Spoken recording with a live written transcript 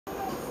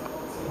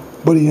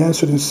But he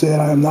answered and said,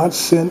 I am not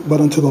sent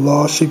but unto the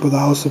lost sheep of the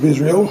house of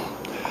Israel.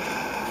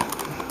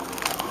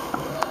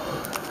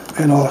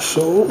 And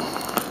also,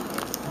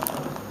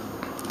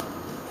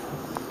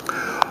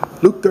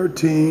 Luke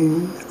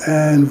 13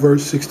 and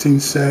verse 16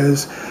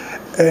 says,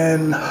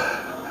 And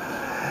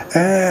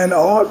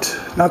ought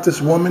not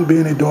this woman,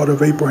 being a daughter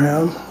of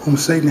Abraham, whom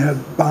Satan had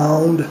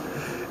bound,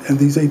 and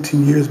these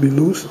 18 years be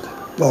loosed?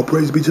 All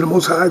praise be to the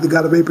Most High, the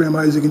God of Abraham,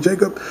 Isaac, and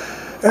Jacob.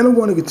 And I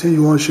want to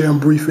continue on sharing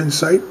brief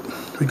insight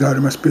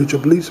regarding my spiritual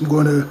beliefs. I'm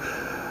going to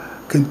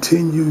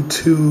continue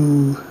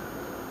to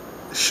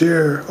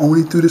share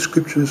only through the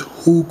scriptures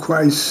who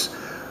Christ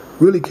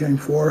really came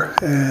for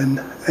and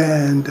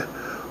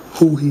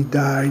who he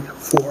died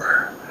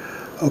for.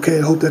 Okay,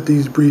 I hope that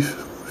these brief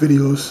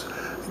videos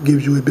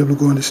gives you a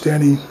biblical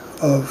understanding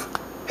of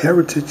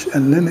heritage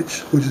and lineage,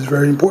 which is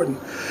very important.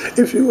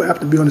 If you have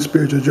to be on a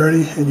spiritual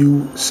journey and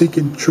you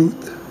seeking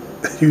truth,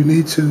 you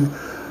need to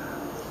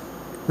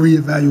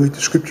reevaluate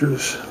the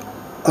scriptures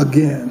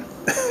again.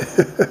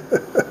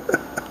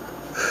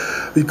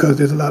 Because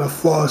there's a lot of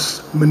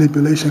false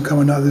manipulation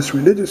coming out of this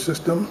religious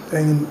system,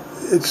 and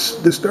it's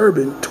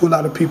disturbing to a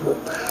lot of people.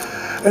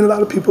 And a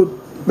lot of people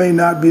may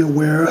not be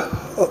aware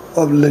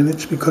of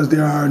lineage because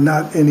there are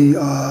not any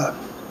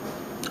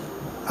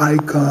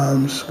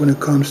icons when it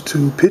comes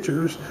to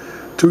pictures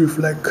to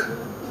reflect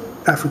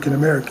African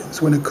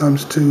Americans, when it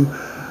comes to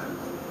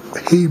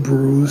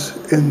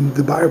Hebrews in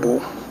the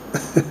Bible.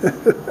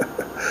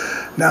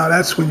 Now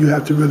that's when you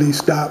have to really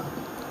stop,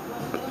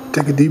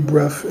 take a deep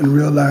breath, and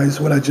realize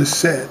what I just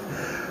said.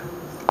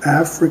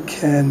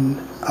 African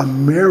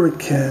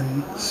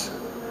Americans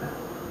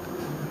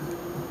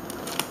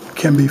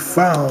can be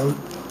found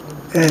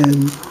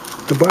in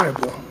the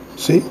Bible.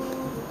 See?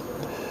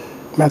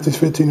 Matthew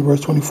 15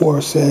 verse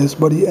 24 says,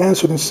 But he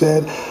answered and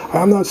said,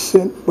 I am not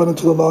sent but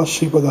unto the lost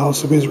sheep of the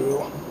house of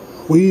Israel.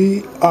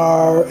 We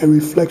are a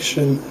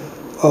reflection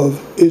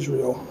of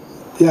Israel.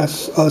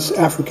 Yes, us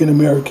African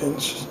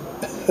Americans.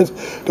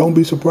 Don't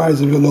be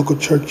surprised if your local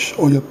church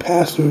or your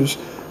pastors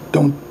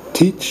don't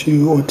teach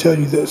you or tell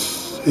you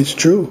this. It's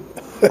true.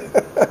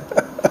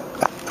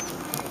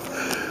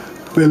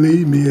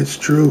 Believe me, it's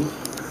true.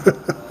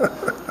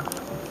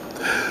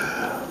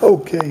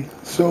 Okay,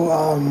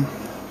 so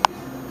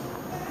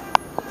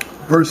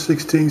verse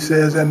 16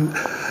 says, And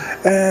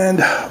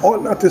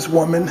ought not this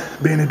woman,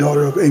 being a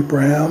daughter of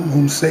Abraham,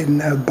 whom Satan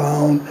hath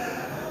bound,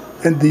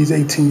 and these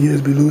 18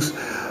 years be loose?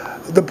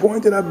 The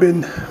point that I've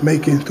been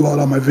making throughout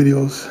all my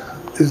videos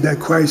is that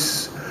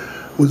Christ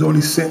was only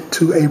sent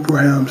to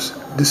Abraham's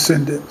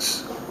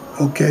descendants.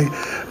 Okay,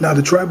 now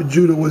the tribe of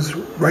Judah was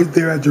right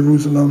there at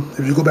Jerusalem.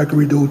 If you go back and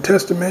read the Old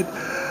Testament,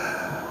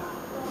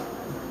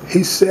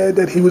 he said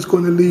that he was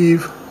going to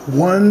leave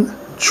one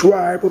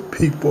tribe of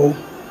people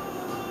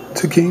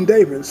to King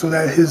David so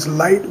that his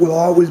light will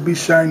always be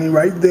shining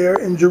right there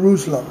in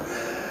Jerusalem.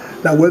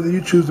 Now, whether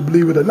you choose to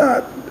believe it or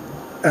not,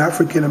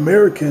 African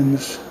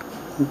Americans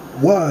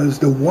was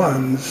the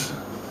ones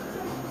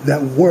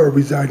that were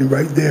residing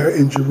right there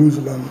in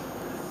Jerusalem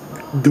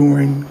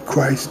during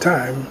Christ's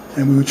time.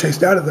 And we were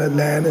chased out of that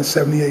land in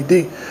 70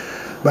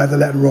 AD by the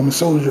Latin Roman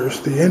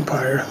soldiers. The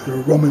empire, the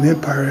Roman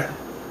Empire,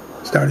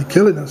 started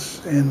killing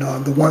us. And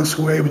the ones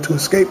who were able to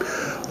escape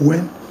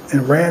went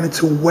and ran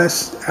into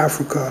West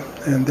Africa.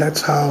 And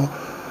that's how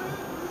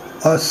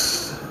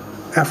us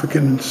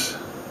Africans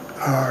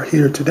are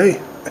here today.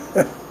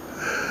 A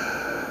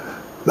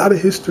lot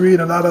of history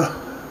and a lot of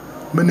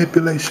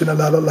manipulation, a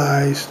lot of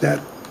lies that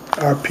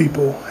our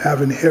people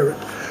have inherited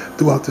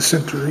throughout the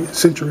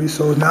century.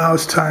 So now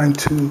it's time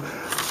to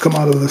come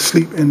out of the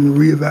sleep and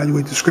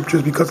reevaluate the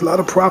scriptures, because a lot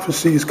of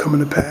prophecy is coming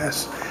to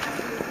pass.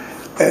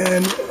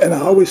 And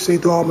I always say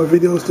through all my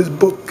videos, this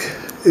book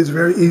is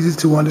very easy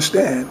to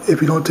understand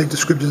if you don't take the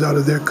scriptures out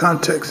of their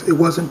context. It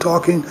wasn't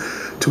talking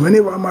to any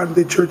of our modern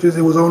day churches.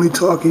 It was only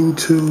talking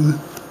to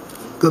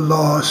the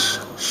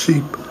lost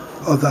sheep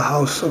of the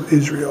house of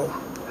Israel.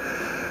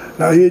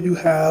 Now here you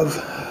have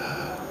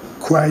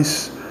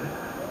Christ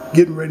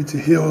getting ready to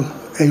heal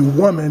a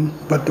woman,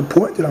 but the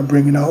point that I'm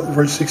bringing out,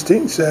 verse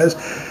 16 says,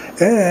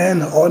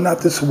 And ought not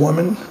this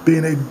woman,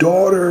 being a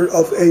daughter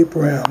of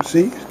Abraham?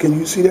 See, can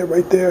you see that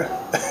right there?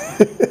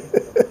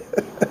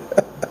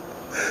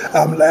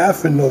 I'm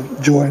laughing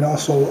of joy, and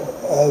also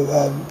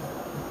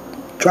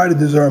try to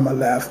discern my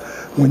laugh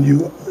when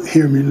you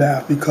hear me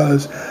laugh,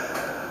 because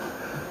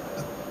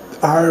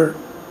our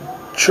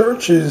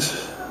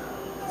churches,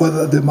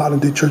 whether the modern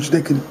day church,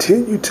 they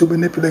continue to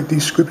manipulate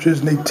these scriptures,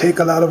 and they take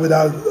a lot of it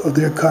out of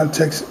their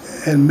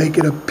context and make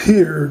it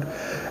appear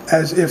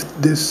as if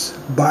this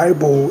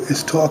Bible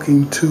is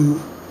talking to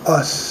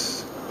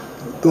us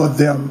or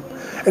them.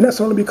 And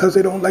that's only because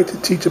they don't like to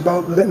teach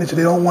about lineage.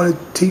 They don't want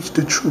to teach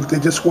the truth. They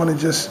just want to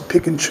just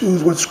pick and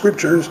choose what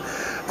scriptures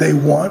they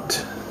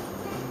want.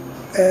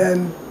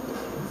 And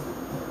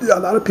a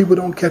lot of people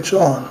don't catch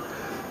on.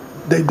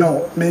 They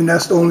don't. I mean,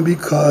 that's only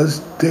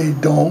because they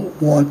don't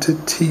want to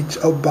teach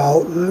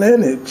about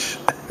lineage.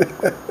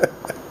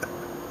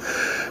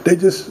 They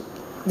just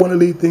want to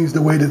leave things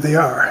the way that they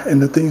are.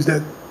 And the things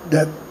that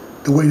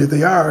the way that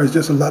they are is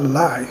just a lot of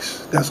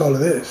lies. That's all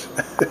it is.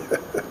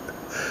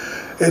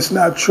 It's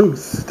not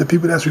truth. The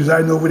people that's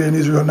residing over there in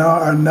Israel now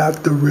are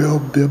not the real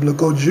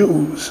biblical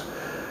Jews.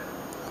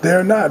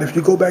 They're not. If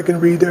you go back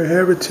and read their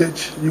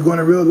heritage, you're going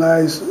to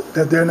realize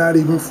that they're not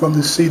even from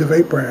the seed of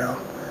Abraham.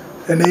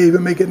 And they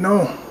even make it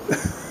known.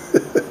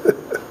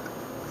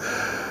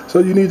 So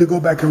you need to go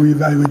back and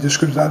reevaluate the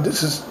scriptures. Now,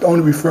 this is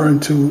only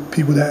referring to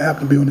people that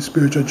happen to be on a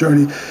spiritual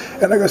journey.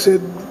 And like I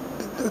said,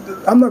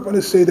 I'm not going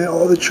to say that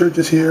all the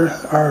churches here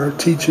are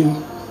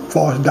teaching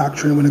false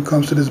doctrine when it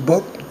comes to this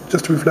book,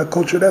 just to reflect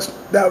culture.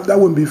 That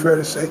wouldn't be fair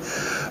to say.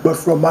 But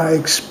from my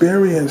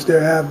experience,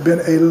 there have been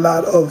a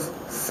lot of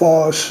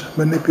false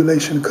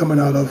manipulation coming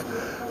out of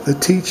the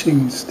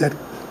teachings that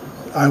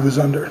I was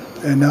under.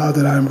 And now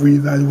that I'm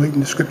reevaluating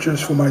the scriptures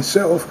for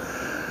myself,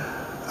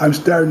 I'm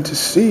starting to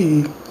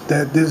see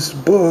that this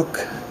book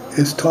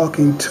is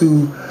talking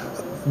to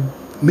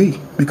me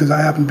because I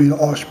happen to be the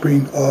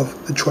offspring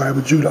of the tribe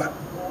of Judah,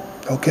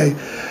 okay,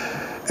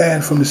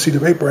 and from the seed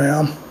of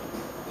Abraham.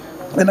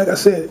 And like I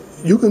said,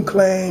 you can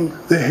claim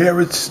the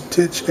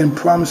heritage and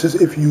promises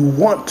if you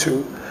want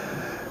to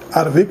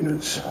out of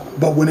ignorance,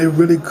 but when it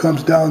really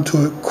comes down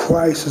to it,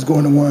 Christ is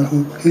going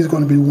to he's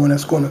going to be the one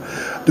that's going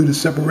to do the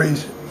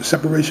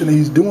separation, and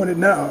he's doing it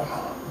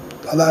now.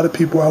 A lot of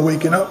people are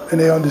waking up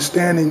and they're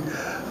understanding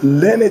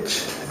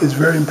lineage is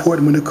very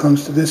important when it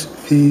comes to this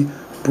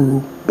Hebrew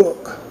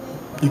book.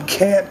 You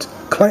can't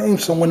claim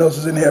someone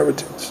else's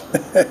inheritance.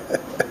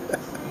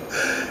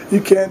 You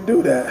can't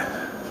do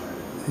that.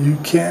 You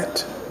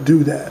can't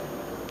do that.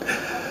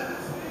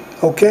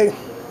 Okay?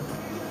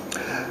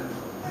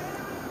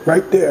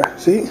 Right there,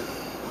 see?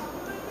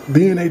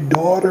 Being a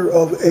daughter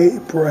of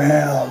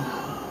Abraham.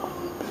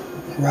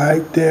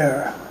 Right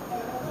there.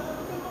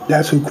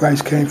 That's who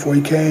Christ came for.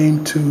 He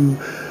came to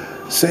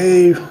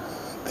save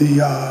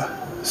the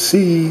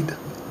seed,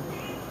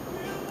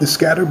 the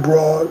scattered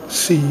abroad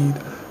seed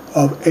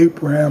of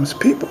Abraham's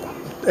people.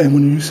 And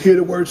when you hear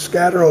the word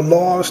scatter or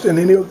lost in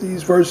any of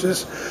these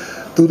verses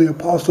through the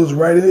apostles'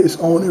 writing, it's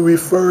only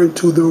referring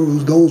to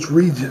those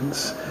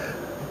regions.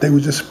 They were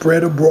just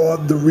spread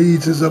abroad, the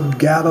regions of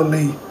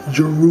Galilee,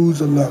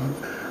 Jerusalem,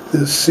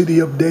 the city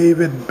of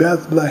David,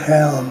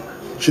 Bethlehem,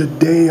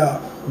 Judea.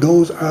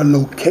 Those are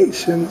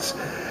locations.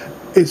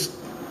 It's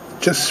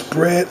just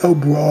spread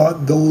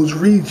abroad those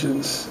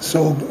regions.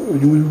 So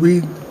when we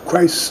read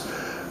Christ's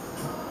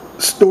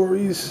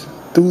stories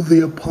through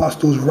the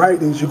apostles'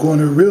 writings, you're going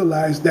to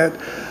realize that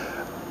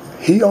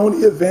he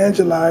only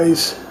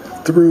evangelized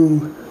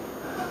through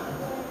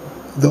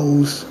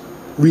those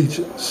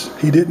regions.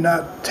 He did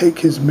not take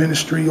his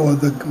ministry or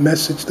the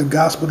message, the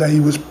gospel that he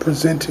was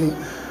presenting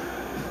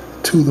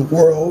to the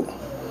world,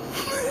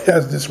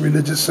 as this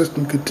religious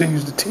system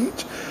continues to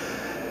teach.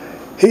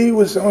 He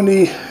was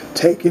only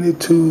taking it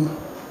to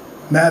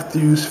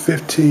Matthew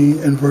 15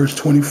 and verse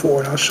 24,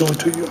 and I'll show it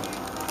to you.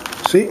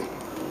 See?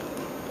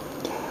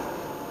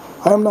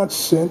 I am not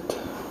sent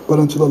but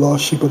unto the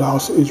lost sheep of the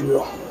house of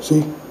Israel.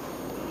 See?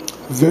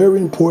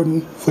 Very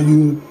important for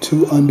you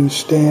to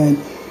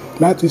understand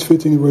Matthew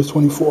 15 and verse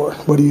 24.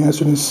 But he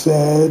answered and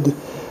said,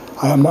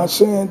 I am not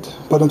sent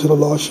but unto the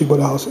lost sheep of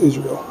the house of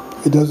Israel.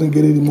 It doesn't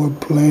get any more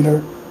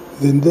plainer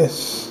than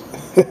this.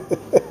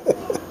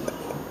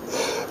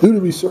 Do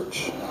the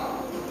research.